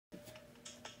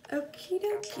Okie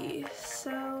dokie,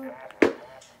 so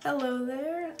hello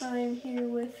there, I'm here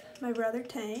with my brother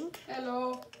Tank.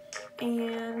 Hello.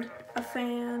 And a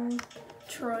fan,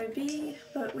 TroyB,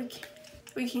 but we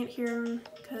can't hear him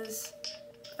because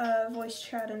voice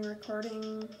chat and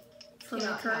recording for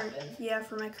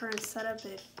my current setup,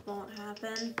 it won't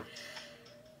happen.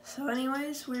 So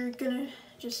anyways, we're gonna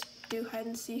just do hide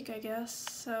and seek, I guess.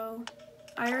 So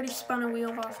I already spun a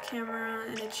wheel off camera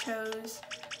and it shows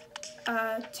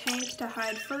Tank to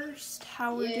hide first.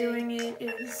 How we're doing it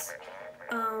is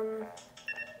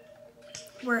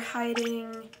we're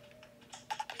hiding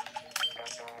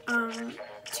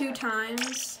 2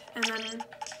 times, and then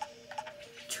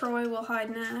Troy will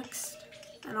hide next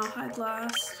and I'll hide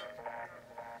last.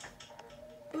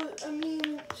 But I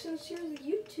mean, since you're the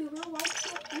YouTuber, why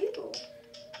can't you?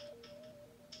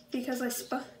 Because I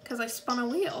spun a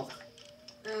wheel.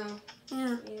 Oh.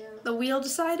 Yeah. The wheel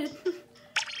decided.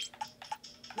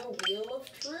 The wheel of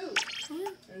truth.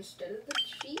 Yeah. Instead of the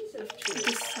cheese of truth. It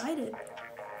decided.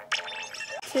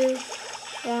 2,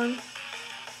 1.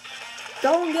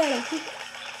 Go and get it.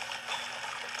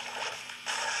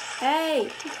 Hey!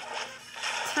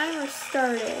 Timer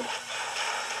started.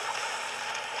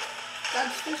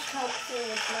 That's just helpful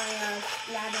with my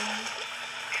Splatoon.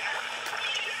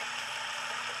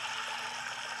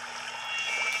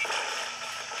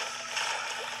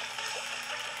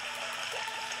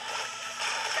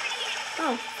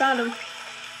 Oh, found him.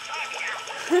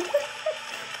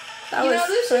 That was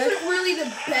this quick. isn't really the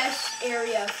best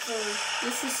area for...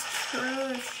 This is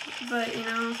true, but you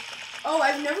know... Oh,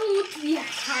 I've never looked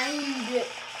behind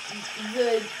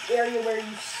the area where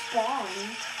you spawn.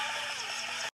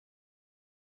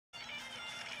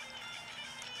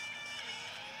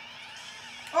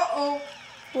 Uh-oh.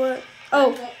 What?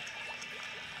 Oh.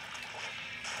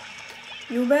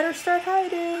 You better start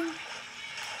hiding.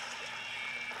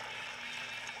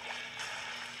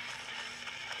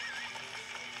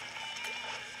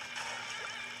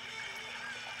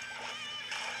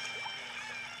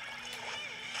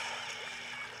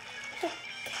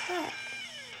 Cat.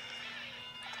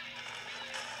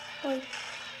 Like.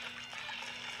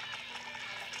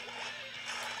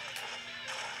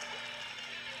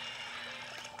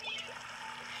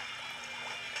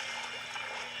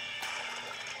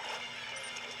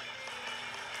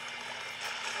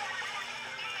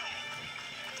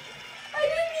 I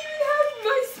didn't even have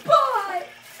my spot.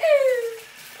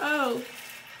 Oh,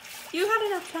 you had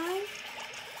enough time.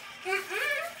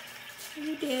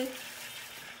 You did.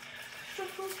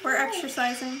 We're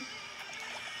exercising.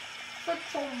 Shut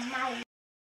your mouth.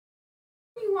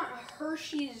 You want a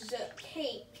Hershey's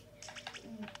cake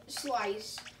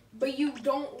slice, but you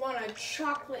don't want a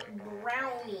chocolate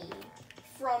brownie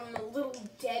from Little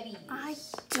Debbie's. I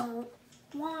don't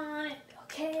want,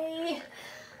 okay?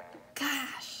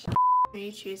 Gosh. What are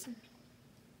you choosing?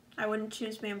 I wouldn't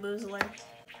choose Bamboozler.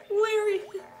 Larry.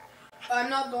 I'm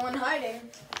not going hiding.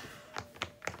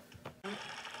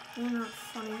 You're not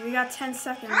funny. We got 10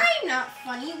 seconds. I'm not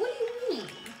funny. What do you mean?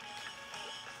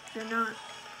 You're not.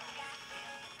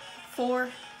 4,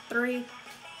 3,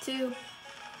 2,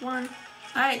 1.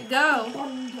 Alright, go.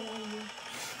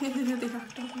 The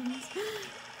octopus.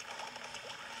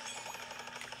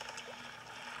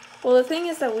 Well, the thing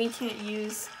is that we can't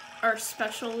use our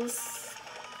specials.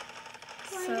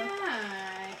 Why So,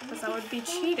 not? because that would be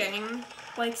cheating.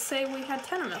 Like, say we had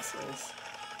 10 missiles.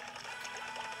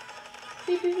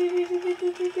 Beep, beep, beep, beep, beep,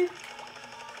 beep, beep, beep.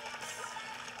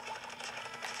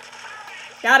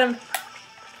 Got him.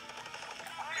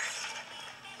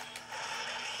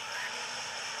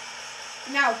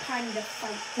 Now time to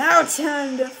fight. Now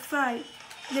time to fight.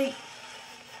 They...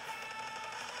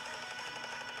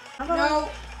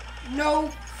 No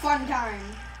fun time.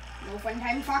 No fun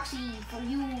time, Foxy, for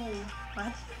you.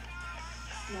 What?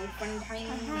 No fun time,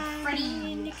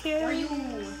 Freddy, for you.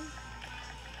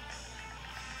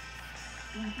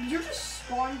 You're just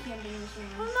spawn camping this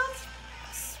one. I'm not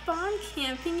spawn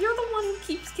camping. You're the one who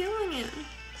keeps killing it.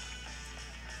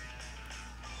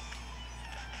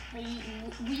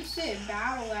 We sit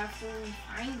battle after we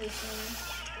find this one.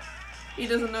 He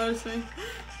doesn't notice me.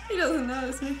 He doesn't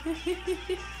notice me.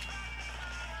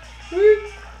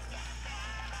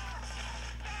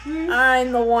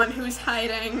 I'm the one who's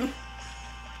hiding.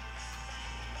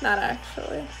 Not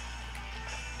actually.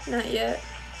 Not yet.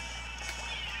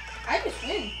 I just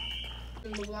win.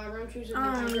 I'm choosing the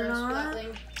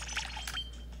Okay.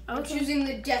 I'm choosing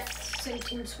the death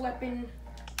sentence weapon.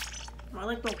 I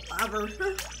like the lava.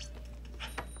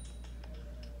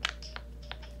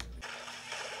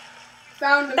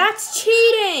 Found him. That's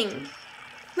cheating!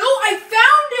 No, I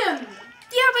found him!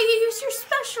 Yeah, but you used your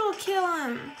special kill on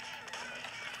him.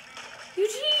 You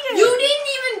cheated. You didn't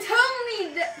even tell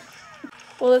me that.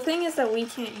 Well, the thing is that we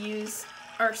can't use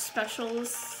our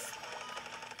specials.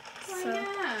 Why So, not?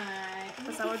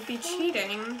 because that would be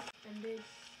cheating.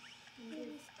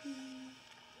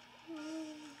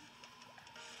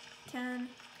 10,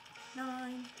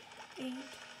 9, 8,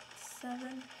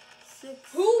 7,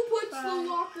 6. Who puts 5, the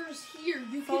lockers here?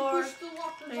 You 4, can push the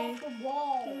lockers 3, off the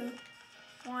wall.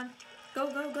 2, 1. Go,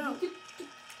 go, go.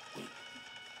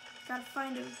 Gotta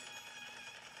find him.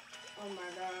 Oh my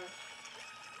gosh.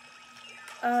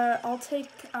 I'll take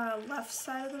left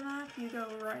side of the map. You go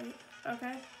right.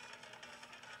 Okay.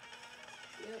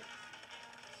 Yep.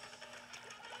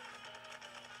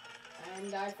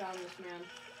 And I found this man.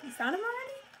 You found him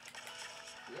already?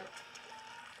 Yep.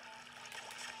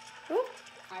 Who?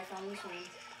 I found this man.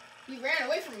 He ran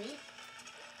away from me,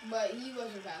 but he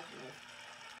wasn't fast enough.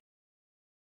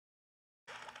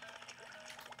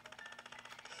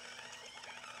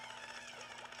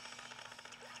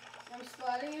 I'm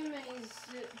spotting him and he's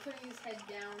putting his head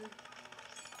down.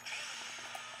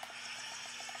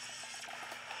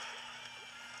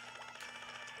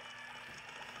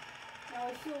 Now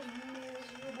I feel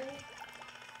miserable.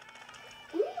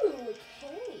 Ooh, a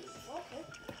cave. Okay.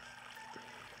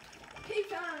 Cave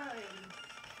time!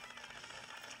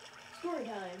 Story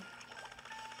time.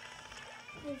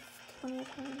 Plenty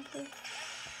of time to...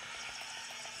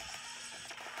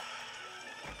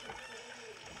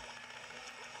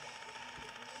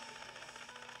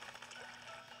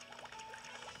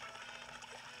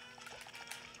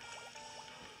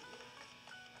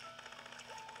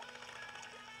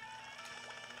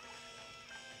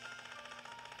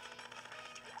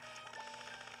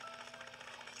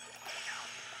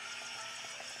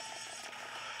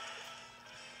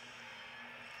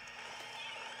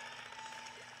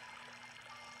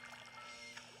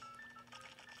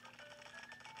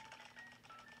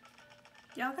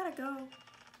 Y'all gotta go.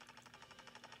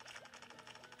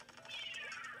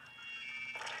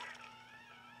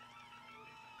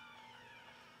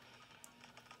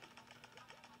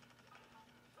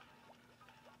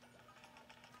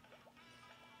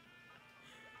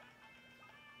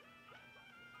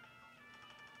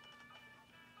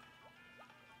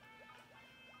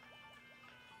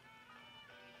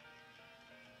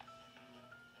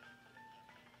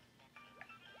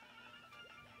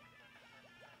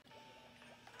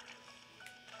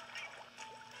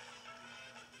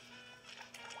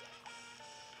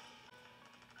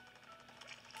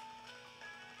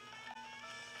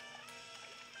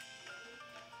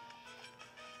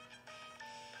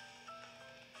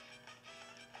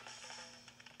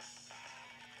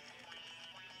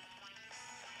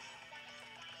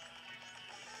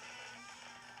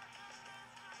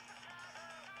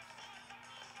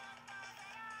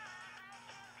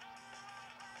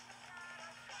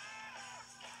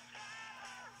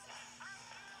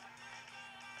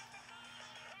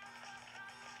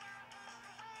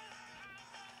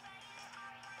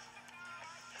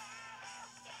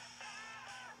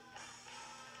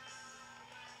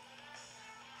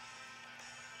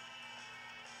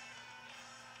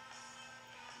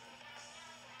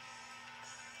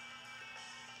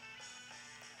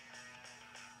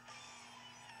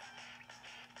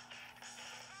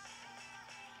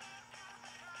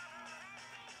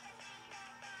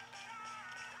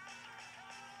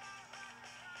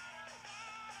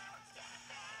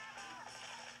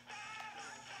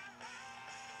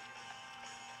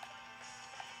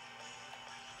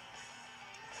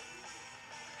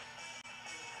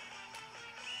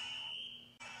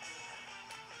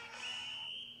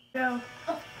 Go.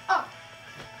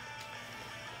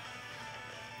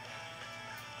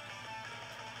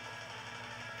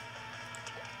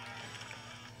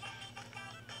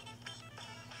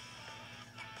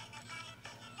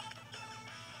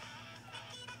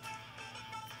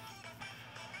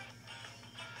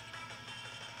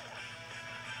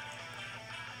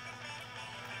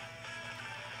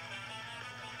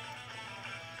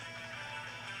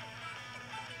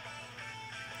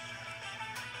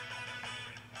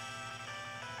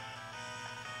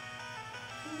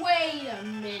 Wait a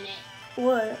minute.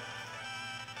 What?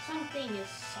 Something is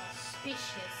suspicious.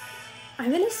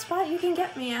 I'm in a spot you can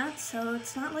get me at, so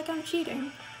it's not like I'm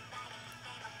cheating.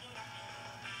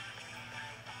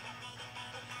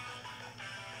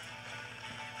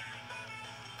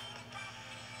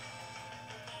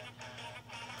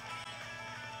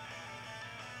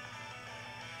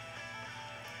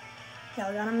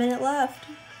 Y'all got a minute left.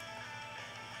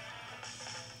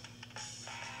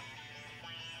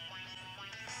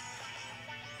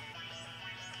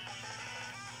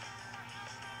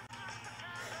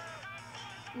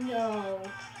 No.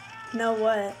 No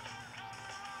what?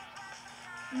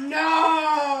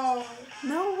 No!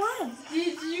 No what?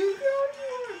 Did you go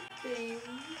to your things?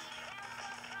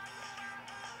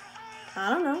 I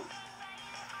don't know.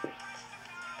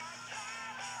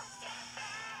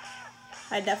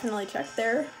 I definitely checked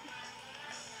there.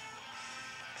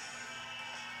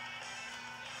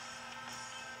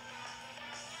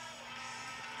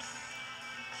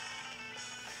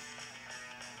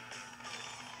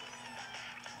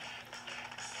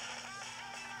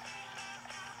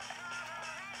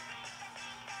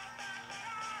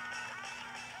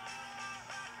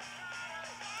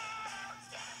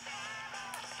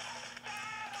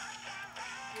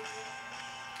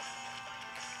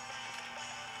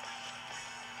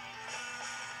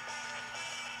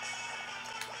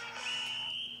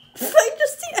 I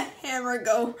just see a hammer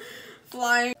go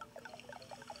flying.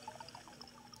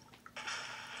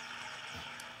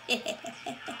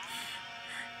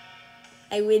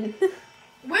 I win.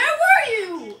 Where were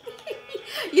you?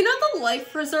 You know the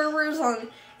life preservers on,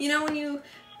 you know when you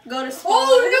go to school? Oh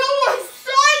no, I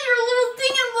saw your little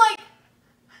thing. I'm like,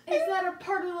 is that a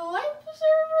part of the life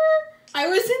preserver? I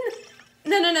was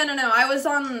in, no.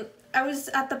 I was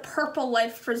at the purple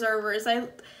life preservers. Yeah,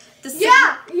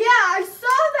 I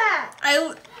saw that. I'm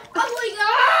like,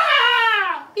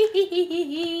 ah!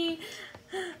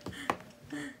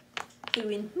 I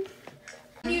win.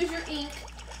 Use your ink.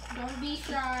 Don't be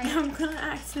shy. I'm gonna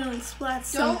accidentally splat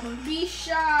someone. Don't be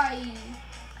shy.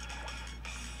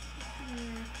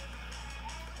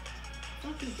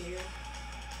 Don't you dare.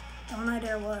 Don't I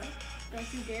dare what?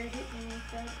 Don't you dare hit me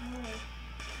with that more.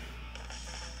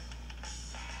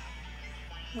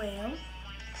 Well.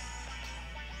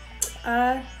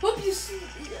 Hope you see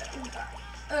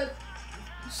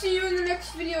you in the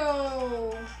next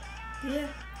video. Yeah.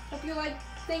 Hope you like.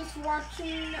 Thanks for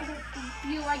watching. I hope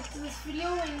you liked this video,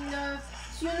 and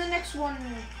see you in the next one.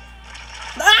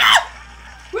 Ah!